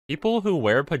People who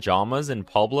wear pajamas in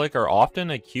public are often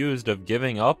accused of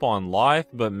giving up on life,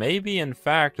 but maybe in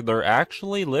fact they're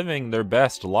actually living their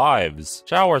best lives.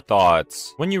 Shower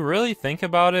thoughts. When you really think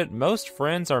about it, most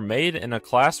friends are made in a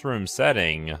classroom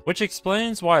setting, which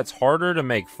explains why it's harder to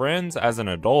make friends as an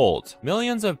adult.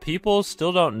 Millions of people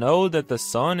still don't know that the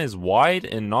sun is white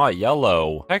and not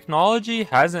yellow. Technology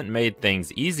hasn't made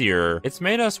things easier. It's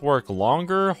made us work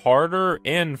longer, harder,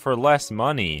 and for less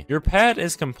money. Your pet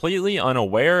is completely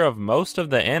unaware of most of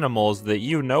the animals that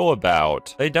you know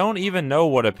about. They don't even know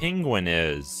what a penguin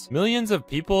is. Millions of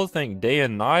people think day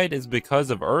and night is because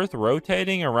of Earth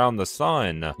rotating around the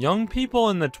sun. Young people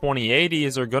in the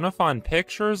 2080s are gonna find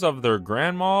pictures of their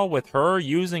grandma with her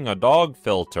using a dog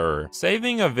filter.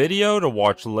 Saving a video to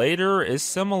watch later is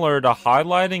similar to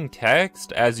highlighting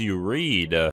text as you read.